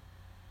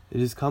It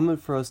is common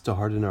for us to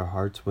harden our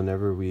hearts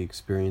whenever we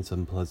experience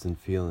unpleasant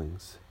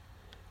feelings.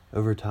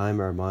 Over time,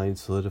 our minds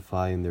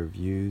solidify in their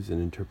views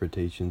and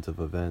interpretations of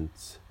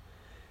events.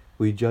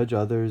 We judge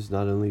others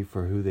not only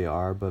for who they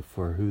are, but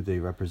for who they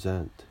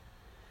represent.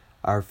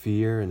 Our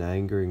fear and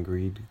anger and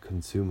greed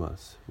consume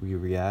us. We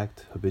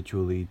react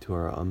habitually to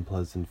our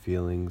unpleasant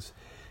feelings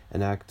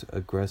and act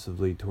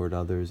aggressively toward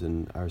others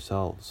and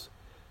ourselves.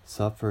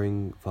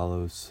 Suffering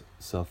follows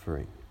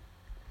suffering.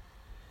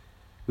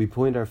 We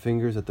point our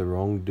fingers at the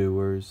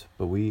wrongdoers,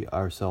 but we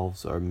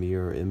ourselves are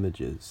mirror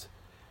images.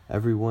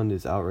 Everyone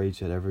is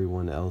outraged at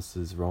everyone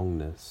else's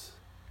wrongness.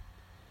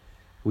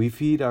 We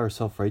feed our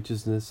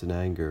self-righteousness and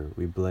anger.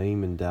 We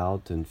blame and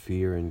doubt and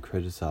fear and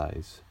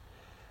criticize.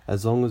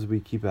 As long as we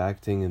keep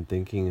acting and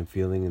thinking and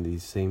feeling in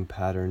these same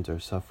patterns, our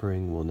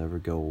suffering will never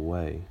go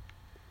away.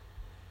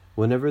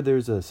 Whenever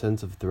there's a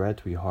sense of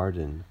threat, we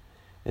harden.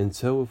 And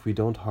so if we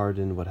don't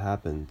harden, what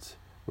happens?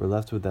 We're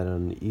left with that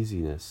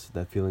uneasiness,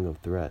 that feeling of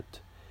threat.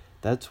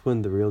 That's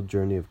when the real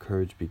journey of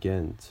courage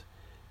begins.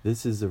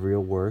 This is the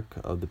real work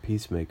of the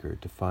peacemaker,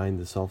 to find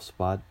the soft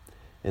spot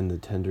and the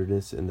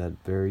tenderness in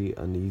that very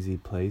uneasy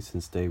place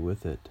and stay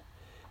with it.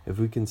 If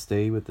we can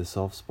stay with the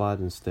soft spot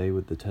and stay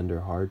with the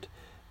tender heart,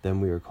 then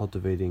we are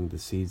cultivating the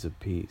seeds of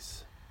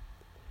peace.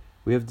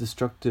 We have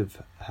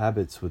destructive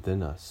habits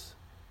within us,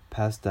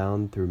 passed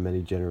down through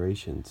many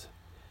generations.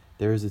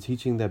 There is a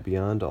teaching that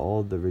beyond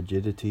all the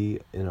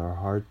rigidity in our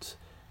hearts,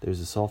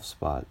 there's a soft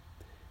spot.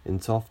 In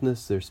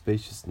softness, there's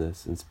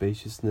spaciousness. In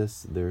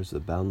spaciousness, there's a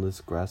boundless,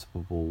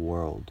 graspable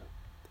world.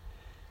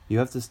 You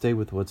have to stay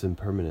with what's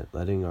impermanent,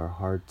 letting our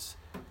hearts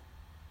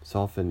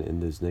soften in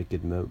those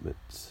naked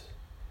moments.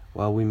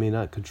 While we may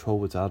not control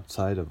what's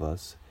outside of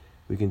us,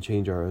 we can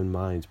change our own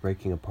minds,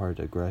 breaking apart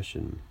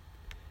aggression.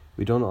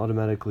 We don't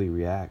automatically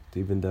react,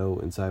 even though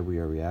inside we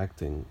are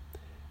reacting.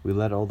 We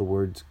let all the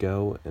words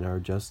go and are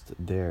just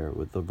there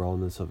with the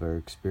rawness of our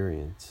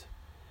experience.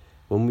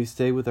 When we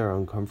stay with our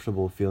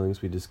uncomfortable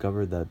feelings, we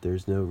discover that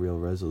there's no real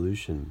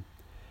resolution.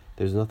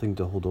 There's nothing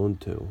to hold on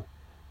to.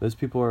 Most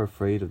people are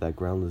afraid of that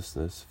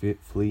groundlessness,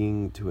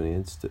 fleeing to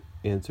an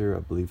answer, a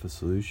belief, a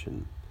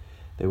solution.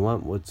 They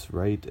want what's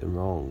right and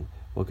wrong,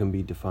 what can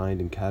be defined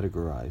and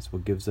categorized,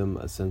 what gives them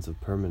a sense of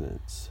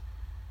permanence.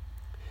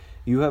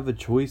 You have a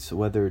choice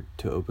whether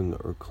to open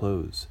or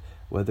close,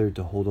 whether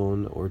to hold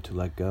on or to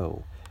let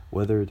go,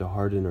 whether to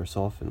harden or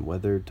soften,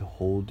 whether to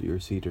hold your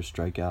seat or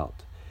strike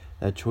out.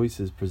 That choice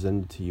is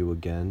presented to you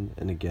again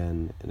and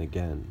again and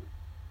again.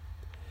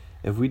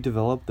 If we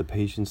develop the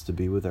patience to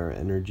be with our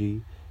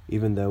energy,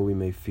 even though we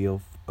may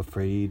feel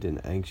afraid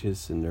and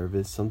anxious and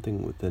nervous,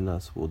 something within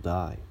us will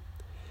die.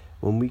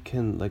 When we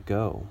can let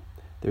go,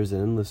 there's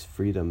an endless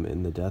freedom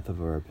in the death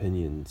of our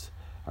opinions,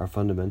 our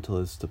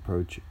fundamentalist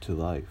approach to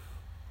life.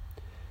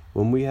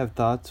 When we have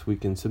thoughts, we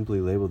can simply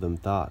label them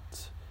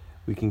thoughts.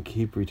 We can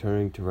keep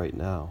returning to right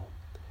now,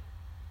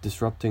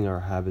 disrupting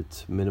our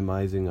habits,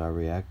 minimizing our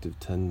reactive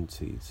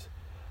tendencies.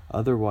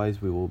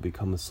 Otherwise, we will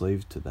become a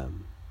slave to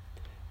them.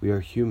 We are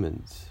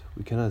humans.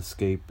 We cannot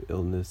escape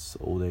illness,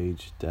 old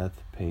age,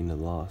 death, pain,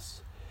 and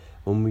loss.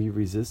 When we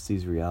resist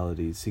these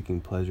realities,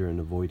 seeking pleasure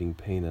and avoiding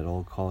pain at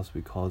all costs,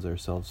 we cause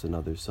ourselves and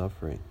others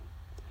suffering.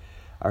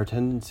 Our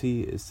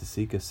tendency is to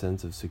seek a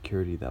sense of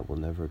security that will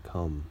never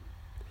come.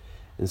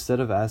 Instead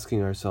of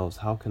asking ourselves,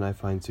 how can I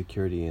find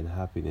security and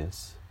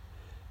happiness?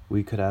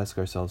 We could ask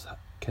ourselves,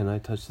 can I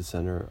touch the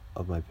center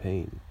of my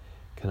pain?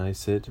 Can I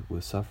sit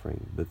with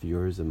suffering, with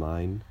yours and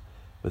mine,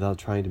 without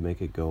trying to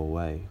make it go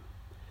away?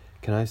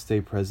 Can I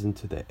stay present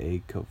to the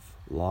ache of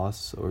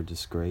loss or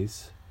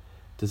disgrace,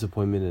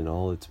 disappointment in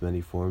all its many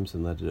forms,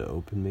 and let it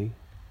open me?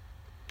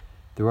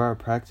 Through our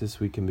practice,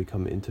 we can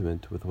become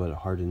intimate with what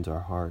hardens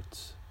our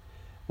hearts.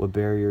 What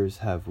barriers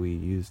have we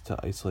used to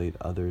isolate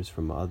others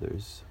from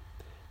others?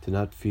 To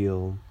not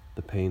feel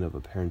the pain of a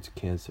parent's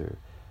cancer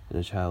and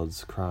a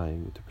child's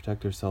crying, to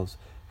protect ourselves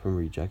from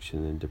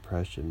rejection and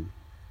depression.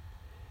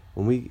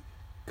 When we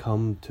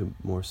come to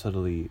more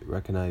subtly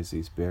recognize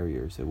these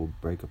barriers, they will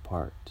break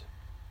apart.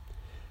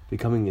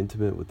 Becoming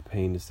intimate with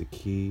pain is the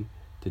key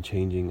to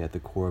changing at the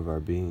core of our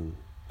being.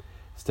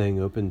 Staying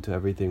open to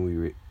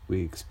everything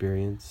we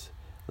experience,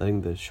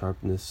 letting the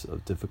sharpness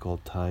of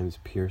difficult times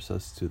pierce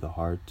us to the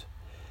heart,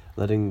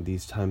 letting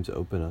these times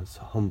open us,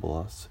 humble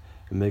us,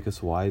 and make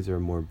us wiser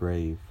and more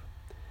brave.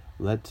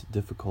 Let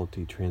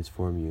difficulty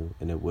transform you,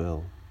 and it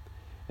will.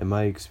 In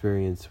my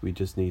experience, we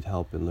just need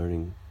help in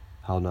learning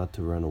how not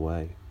to run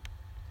away.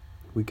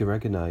 We can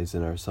recognize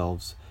in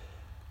ourselves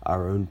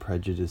our own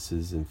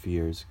prejudices and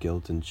fears,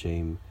 guilt and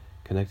shame,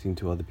 connecting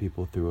to other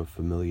people through a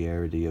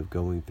familiarity of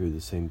going through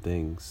the same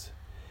things.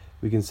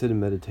 We can sit in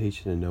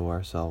meditation and know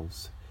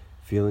ourselves.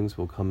 Feelings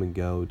will come and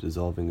go,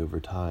 dissolving over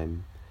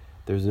time.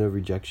 There's no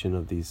rejection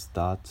of these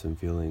thoughts and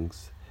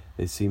feelings.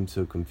 They seem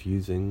so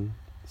confusing,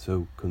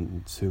 so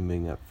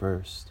consuming at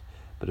first,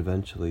 but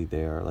eventually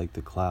they are like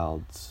the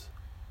clouds.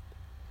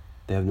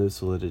 They have no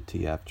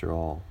solidity after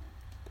all.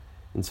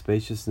 In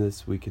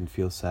spaciousness, we can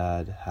feel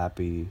sad,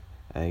 happy,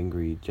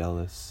 angry,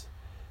 jealous.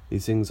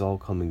 These things all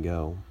come and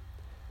go.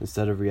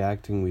 Instead of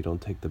reacting, we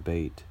don't take the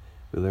bait.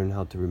 We learn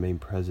how to remain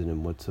present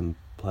in what's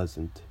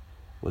unpleasant,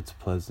 what's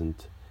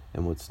pleasant,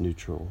 and what's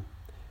neutral.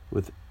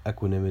 With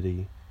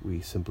equanimity,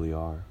 we simply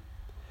are.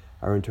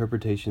 Our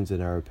interpretations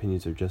and our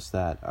opinions are just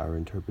that, our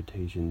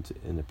interpretations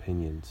and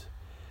opinions.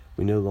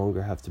 We no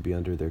longer have to be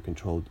under their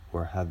control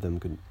or have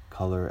them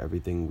color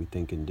everything we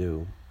think and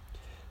do.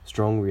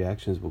 Strong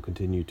reactions will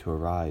continue to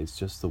arise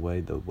just the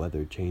way the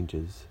weather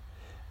changes.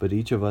 But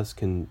each of us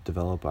can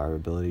develop our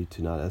ability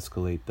to not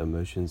escalate the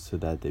emotions so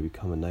that they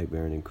become a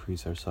nightmare and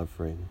increase our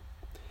suffering.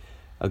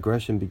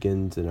 Aggression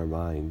begins in our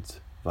minds.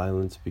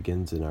 Violence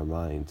begins in our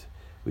minds.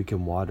 We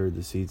can water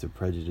the seeds of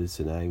prejudice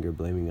and anger,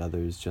 blaming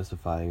others,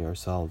 justifying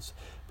ourselves,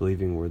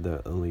 believing we're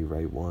the only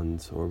right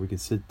ones, or we can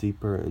sit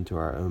deeper into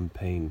our own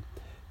pain,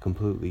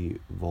 completely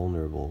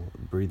vulnerable,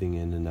 breathing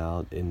in and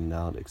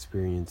out,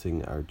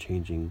 experiencing our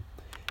changing,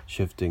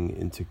 shifting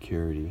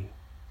insecurity.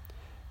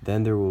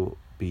 Then there will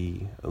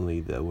be only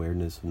the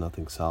awareness of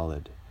nothing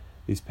solid.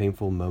 These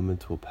painful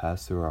moments will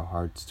pass through our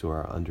hearts to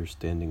our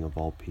understanding of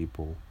all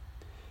people.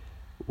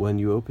 When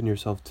you open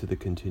yourself to the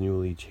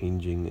continually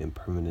changing and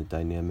permanent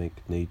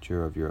dynamic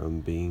nature of your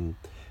own being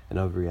and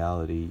of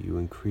reality, you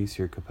increase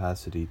your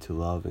capacity to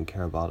love and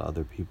care about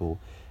other people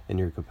and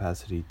your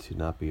capacity to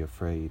not be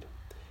afraid.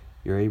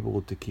 You're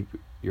able to keep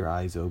your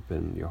eyes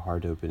open, your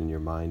heart open, and your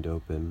mind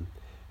open.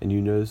 And you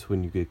notice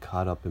when you get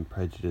caught up in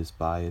prejudice,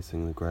 bias,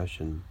 and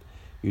aggression,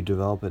 you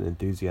develop an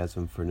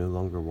enthusiasm for no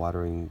longer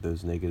watering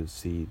those negative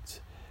seeds.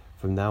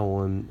 From now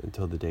on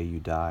until the day you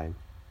die,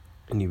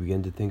 and you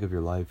begin to think of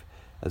your life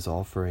as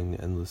offering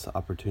endless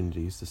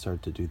opportunities to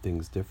start to do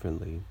things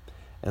differently,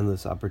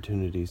 endless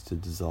opportunities to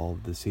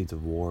dissolve the seeds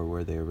of war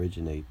where they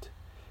originate,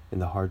 in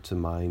the hearts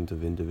and minds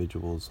of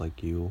individuals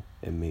like you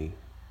and me.